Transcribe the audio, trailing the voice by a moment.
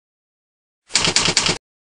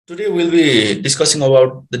Today we'll be discussing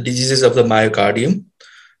about the diseases of the myocardium.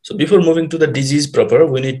 So before moving to the disease proper,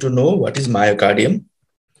 we need to know what is myocardium.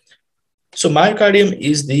 So myocardium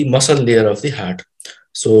is the muscle layer of the heart.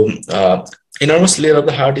 So innermost layer of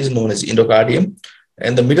the heart is known as endocardium,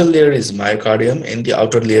 and the middle layer is myocardium, and the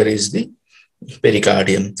outer layer is the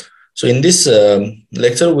pericardium. So in this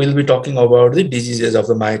lecture, we'll be talking about the diseases of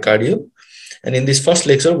the myocardium, and in this first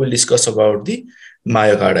lecture, we'll discuss about the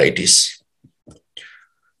myocarditis.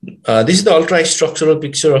 This is the ultra-structural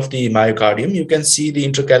picture of the myocardium. You can see the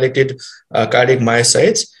intercalated cardiac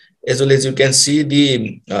myocytes, as well as you can see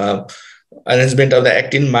the arrangement of the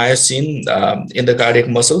actin myosin in the cardiac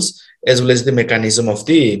muscles, as well as the mechanism of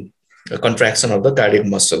the contraction of the cardiac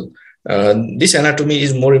muscle. This anatomy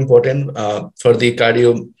is more important for the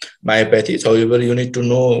cardiomyopathy. However, you need to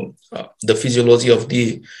know the physiology of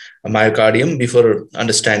the myocardium before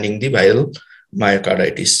understanding the viral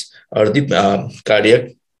myocarditis or the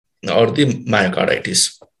cardiac or the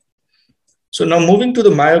myocarditis. So now moving to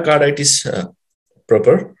the myocarditis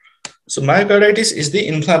proper. So myocarditis is the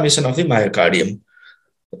inflammation of the myocardium.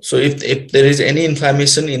 So if there is any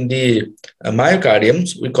inflammation in the myocardium,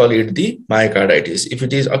 we call it the myocarditis. If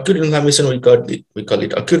it is acute inflammation, we call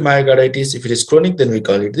it acute myocarditis. If it is chronic, then we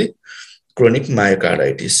call it the chronic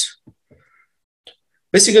myocarditis.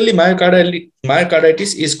 Basically,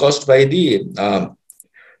 myocarditis is caused by the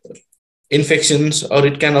infections, or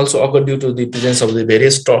it can also occur due to the presence of the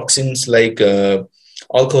various toxins like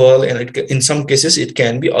alcohol, and in some cases it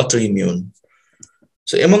can be autoimmune.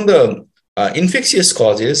 So among the infectious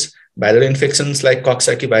causes, viral infections like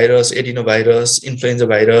Coxsackie virus, adenovirus, influenza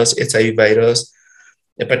virus, HIV virus,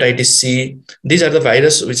 hepatitis C, these are the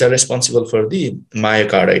viruses which are responsible for the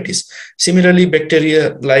myocarditis. Similarly,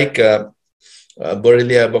 bacteria like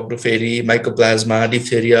Borrelia burgdorferi, mycoplasma,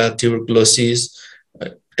 diphtheria, tuberculosis,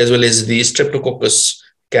 as well as the streptococcus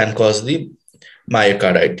can cause the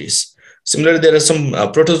myocarditis. Similarly, there are some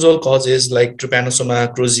protozoal causes like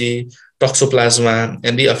Trypanosoma cruzi, Toxoplasma,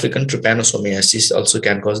 and the African trypanosomiasis also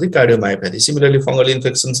can cause the cardiomyopathy. Similarly, fungal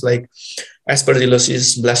infections like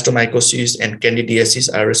aspergillosis, blastomycosis, and candidiasis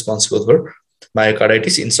are responsible for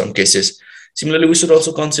myocarditis in some cases. Similarly, we should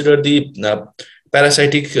also consider the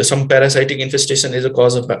some parasitic infestation as a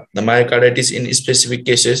cause of the myocarditis in specific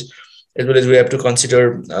cases, as well as we have to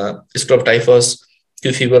consider scrub typhus,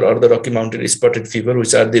 Q fever, or the Rocky Mountain spotted fever,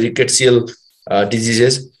 which are the rickettsial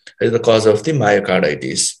diseases as the cause of the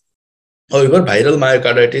myocarditis. However, viral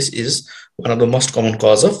myocarditis is one of the most common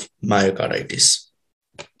cause of myocarditis.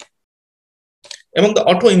 Among the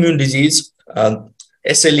autoimmune disease,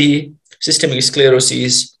 SLE, systemic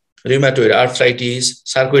sclerosis, rheumatoid arthritis,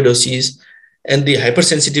 sarcoidosis, and the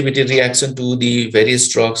hypersensitivity reaction to the various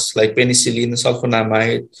drugs like penicillin,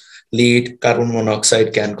 sulfonamide, lead, carbon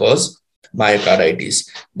monoxide can cause myocarditis.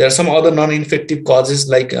 There are some other non-infective causes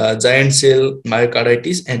like giant cell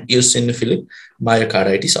myocarditis and eosinophilic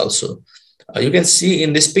myocarditis also. You can see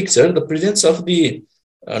in this picture the presence of the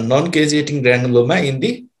non-caseating granuloma in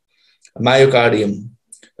the myocardium,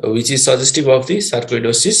 which is suggestive of the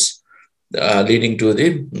sarcoidosis leading to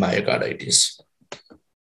the myocarditis.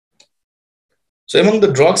 So among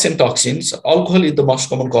the drugs and toxins, alcohol is the most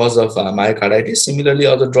common cause of myocarditis. Similarly,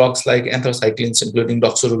 other drugs like anthracyclines, including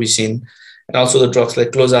doxorubicin, and also the drugs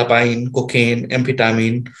like clozapine, cocaine,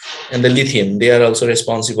 amphetamine, and the lithium, they are also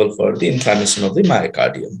responsible for the inflammation of the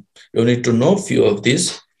myocardium. You need to know few of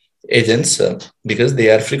these agents because they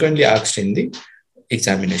are frequently asked in the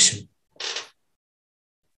examination.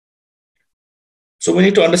 So we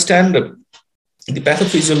need to understand the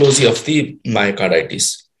pathophysiology of the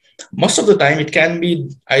myocarditis. Most of the time, it can be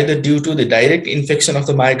either due to the direct infection of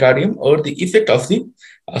the myocardium or the effect of the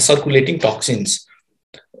circulating toxins.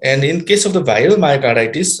 And in case of the viral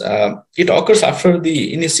myocarditis, it occurs after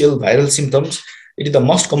the initial viral symptoms. It is the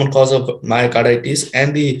most common cause of myocarditis,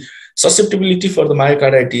 and the susceptibility for the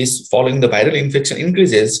myocarditis following the viral infection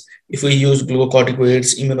increases if we use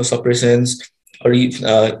glucocorticoids, immunosuppressants, or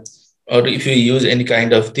if we use any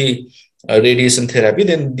kind of the radiation therapy.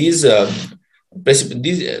 Then these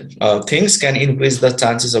things can increase the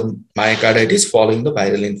chances of myocarditis following the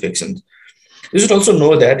viral infection. You should also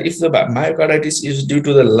know that if the myocarditis is due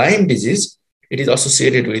to the Lyme disease, it is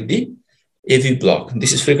associated with the AV block.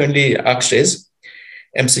 This is frequently asked as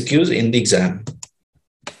MCQs in the exam.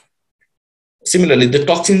 Similarly, the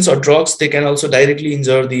toxins or drugs, they can also directly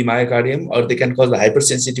injure the myocardium, or they can cause the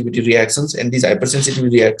hypersensitivity reactions, and these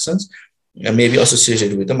hypersensitivity reactions may be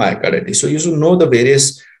associated with the myocarditis. So you should know the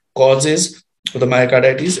various causes of the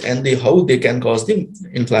myocarditis and how they can cause the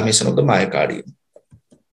inflammation of the myocardium.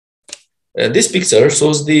 This picture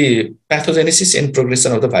shows the pathogenesis and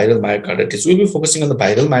progression of the viral myocarditis. We'll be focusing on the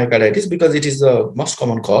viral myocarditis because it is the most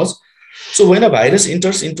common cause. So when a virus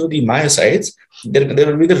enters into the myocytes, there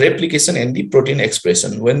will be the replication and the protein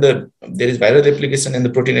expression. When there is viral replication and the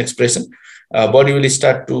protein expression, body will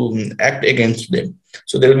start to act against them.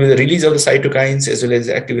 So there will be the release of the cytokines as well as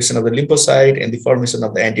the activation of the lymphocyte and the formation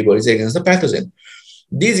of the antibodies against the pathogen.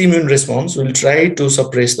 These immune response will try to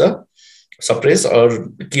suppress or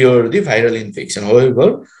cure the viral infection.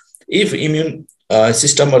 However, if immune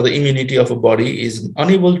system or the immunity of a body is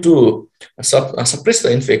unable to suppress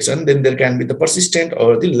the infection, then there can be the persistent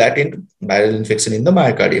or the latent viral infection in the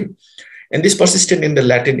myocardium. And this persistent in the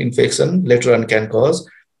latent infection later on can cause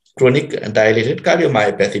chronic dilated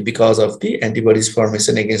cardiomyopathy because of the antibodies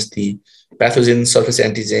formation against the pathogen surface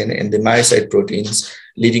antigen and the myocyte proteins,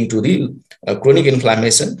 leading to the chronic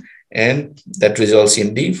inflammation, and that results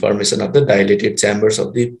in the formation of the dilated chambers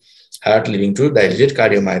of the heart, leading to dilated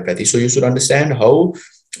cardiomyopathy. So you should understand how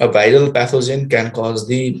a viral pathogen can cause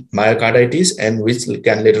the myocarditis and which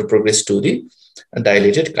can later progress to the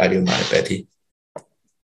dilated cardiomyopathy.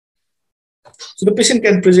 So the patient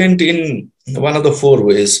can present in one of the four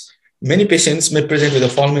ways. Many patients may present with a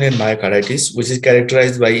fulminant myocarditis, which is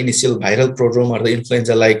characterized by initial viral prodrome or the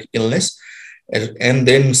influenza-like illness, and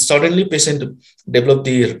then suddenly patient develop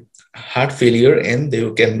the heart failure and they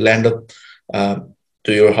can land up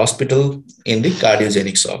to your hospital in the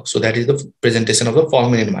cardiogenic shock. So that is the presentation of the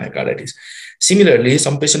fulminant myocarditis. Similarly,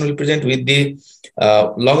 some patient will present with the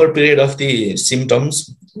longer period of the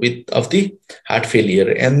symptoms of the heart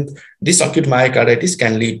failure, and this acute myocarditis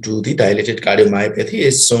can lead to the dilated cardiomyopathy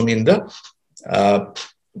as shown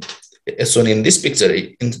in this picture.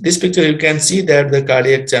 In this picture, you can see that the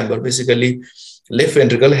cardiac chamber, basically left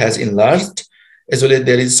ventricle, has enlarged, as well as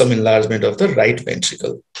there is some enlargement of the right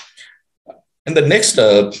ventricle. And the next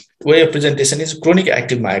way of presentation is chronic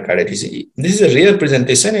active myocarditis. This is a rare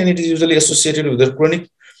presentation and it is usually associated with the chronic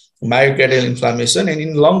myocardial inflammation, and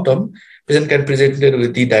in long term, patient can present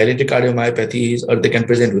with the dilated cardiomyopathies, or they can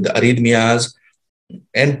present with the arrhythmias.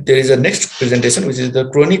 And there is a next presentation, which is the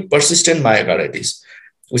chronic persistent myocarditis,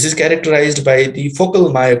 which is characterized by the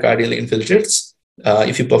focal myocardial infiltrates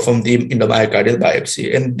if you perform the endomyocardial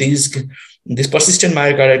biopsy. And this persistent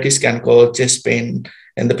myocarditis can cause chest pain,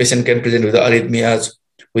 and the patient can present with the arrhythmias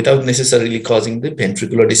without necessarily causing the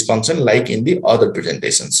ventricular dysfunction like in the other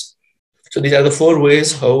presentations. So these are the four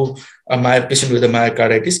ways how a patient with a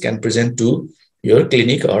myocarditis can present to your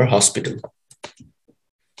clinic or hospital.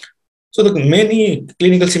 So the many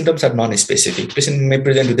clinical symptoms are non-specific. Patient may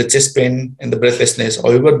present with the chest pain and the breathlessness.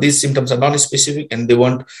 However, these symptoms are non-specific and they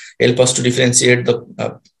won't help us to differentiate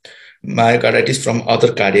the myocarditis from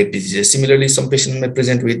other cardiac diseases. Similarly, some patients may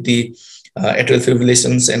present with the atrial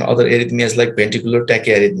fibrillations and other arrhythmias like ventricular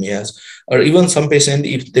tachyarrhythmias, or even some patients,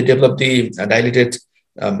 if they develop the dilated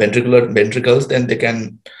ventricles, then they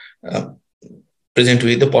can present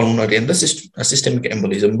with the pulmonary and the systemic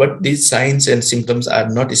embolism. But these signs and symptoms are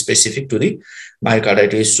not specific to the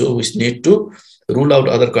myocarditis, so we need to rule out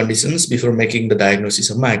other conditions before making the diagnosis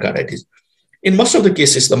of myocarditis. In most of the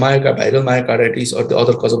cases, the viral myocarditis or the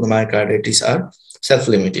other cause of the myocarditis are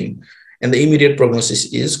self-limiting, and the immediate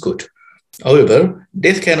prognosis is good. However,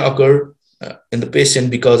 death can occur in the patient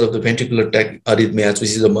because of the ventricular arrhythmias,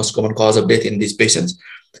 which is the most common cause of death in these patients.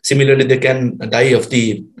 Similarly, they can die of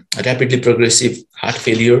the rapidly progressive heart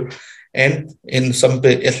failure, and in some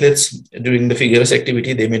athletes during the vigorous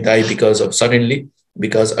activity, they may die because of the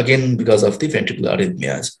ventricular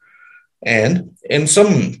arrhythmias. And in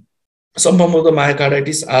some form of the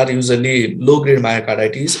myocarditis are usually low-grade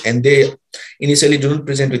myocarditis, and they initially do not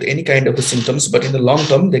present with any kind of the symptoms, but in the long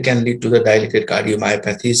term, they can lead to the dilated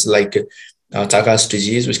cardiomyopathies like Chagas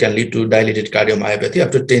disease, which can lead to dilated cardiomyopathy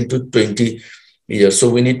after 10 to 20 years. So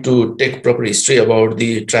we need to take proper history about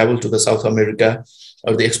the travel to the South America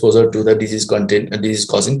or the exposure to the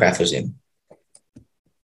disease-causing pathogen.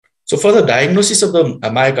 So for the diagnosis of the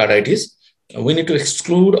myocarditis, we need to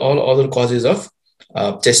exclude all other causes of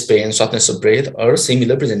chest pain, shortness of breath, or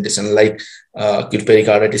similar presentation like acute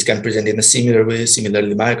pericarditis can present in a similar way.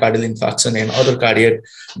 Similarly, myocardial infarction and other cardiac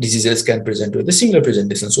diseases can present with a similar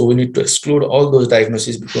presentation. So we need to exclude all those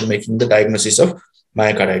diagnoses before making the diagnosis of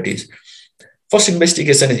myocarditis. First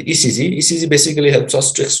investigation is ECG. ECG basically helps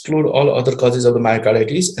us to exclude all other causes of the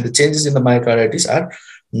myocarditis, and the changes in the myocarditis are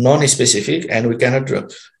non-specific, and we cannot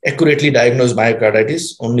accurately diagnose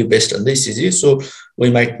myocarditis only based on the ECG. So we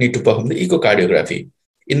might need to perform the echocardiography.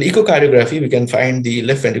 In echocardiography, we can find the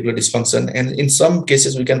left ventricular dysfunction, and in some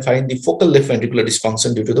cases, we can find the focal left ventricular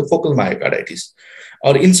dysfunction due to the focal myocarditis.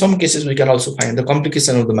 Or in some cases, we can also find the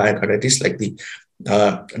complication of the myocarditis, like the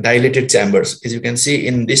dilated chambers. As you can see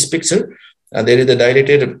in this picture, there is the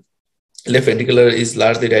dilated left ventricular is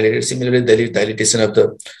largely dilated. Similarly, there is dilatation of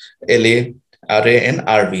the LA, RA, and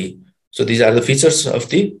RV. So these are the features of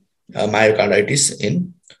the myocarditis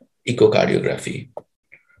in echocardiography.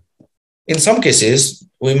 In some cases,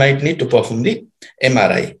 we might need to perform the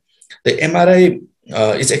MRI. The MRI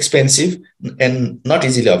is expensive and not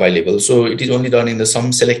easily available. So it is only done in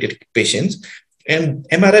some selected patients. And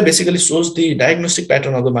MRI basically shows the diagnostic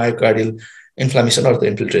pattern of the myocardial inflammation or the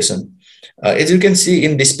infiltration. As you can see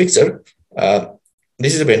in this picture,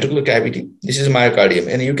 this is a ventricular cavity. This is myocardium.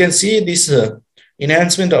 And you can see this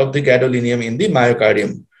enhancement of the gadolinium in the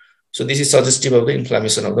myocardium. So this is suggestive of the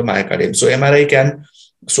inflammation of the myocardium. So MRI can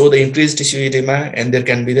show the increased tissue edema, and there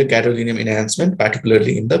can be the gadolinium enhancement,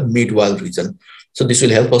 particularly in the mid-wall region. So this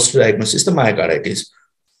will help us to diagnose the myocarditis.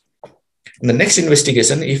 In the next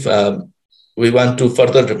investigation, if we want to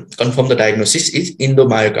further confirm the diagnosis, is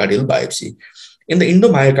endomyocardial biopsy. In the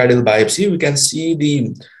endomyocardial biopsy, we can see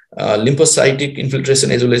the lymphocytic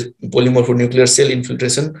infiltration as well as polymorphonuclear cell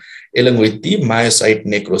infiltration along with the myocyte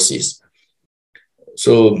necrosis.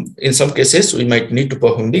 So in some cases, we might need to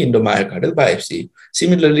perform the endomyocardial biopsy.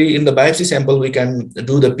 Similarly, in the biopsy sample, we can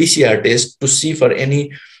do the PCR test to see for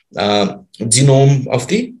any genome of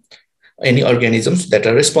any organisms that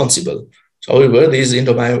are responsible. So, however, this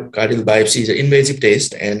endomyocardial biopsy is an invasive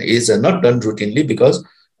test and is not done routinely because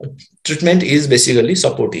treatment is basically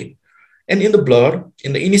supportive. And in the blood,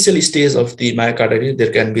 in the initial stage of the myocarditis,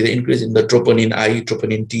 there can be the increase in the troponin I,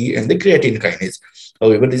 troponin T, and the creatine kinase.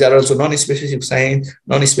 However, these are also non-specific signs,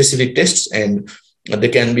 non-specific tests, and they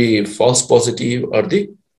can be false positive or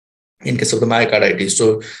in case of the myocarditis.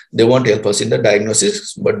 So they won't help us in the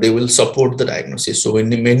diagnosis, but they will support the diagnosis. So we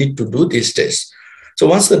may need to do these tests. So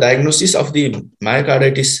once the diagnosis of the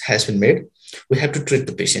myocarditis has been made, we have to treat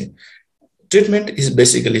the patient. Treatment is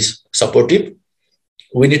basically supportive.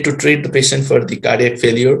 We need to treat the patient for the cardiac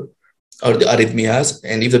failure or the arrhythmias.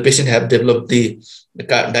 And if the patient have developed the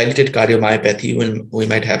dilated cardiomyopathy, we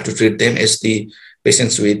might have to treat them as the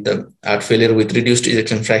patients with heart failure with reduced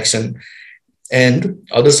ejection fraction. And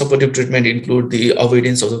other supportive treatment include the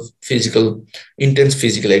avoidance of the intense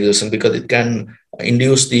physical exertion, because it can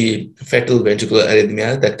induce the fatal ventricular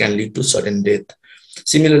arrhythmia that can lead to sudden death.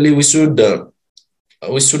 Similarly, we should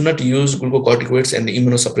not use glucocorticoids and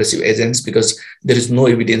immunosuppressive agents because there is no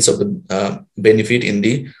evidence of the benefit in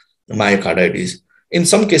the myocarditis. In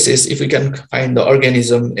some cases, if we can find the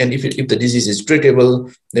organism and if the disease is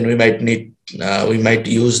treatable, then we might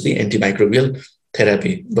use the antimicrobial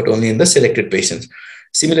therapy, but only in the selected patients.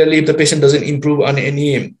 Similarly, if the patient doesn't improve on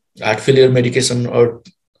any heart failure medication or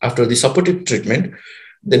after the supportive treatment,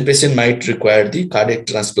 then patient might require the cardiac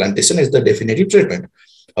transplantation as the definitive treatment.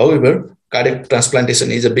 However, cardiac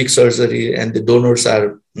transplantation is a big surgery and the donors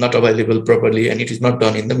are not available properly, and it is not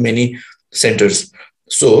done in the many centers.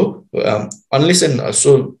 So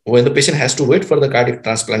so when the patient has to wait for the cardiac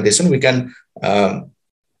transplantation, we can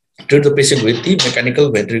treat the patient with the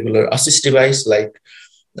mechanical ventricular assist device, like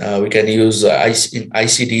we can use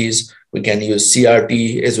ICDs, we can use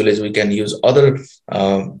CRT, as well as we can use other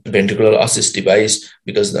ventricular assist device,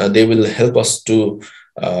 because they will help us to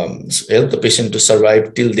help the patient to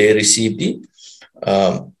survive till they receive the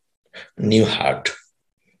new heart.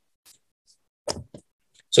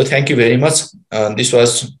 So thank you very much. This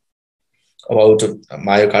was about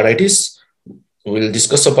myocarditis. We'll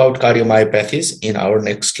discuss about cardiomyopathies in our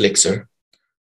next lecture.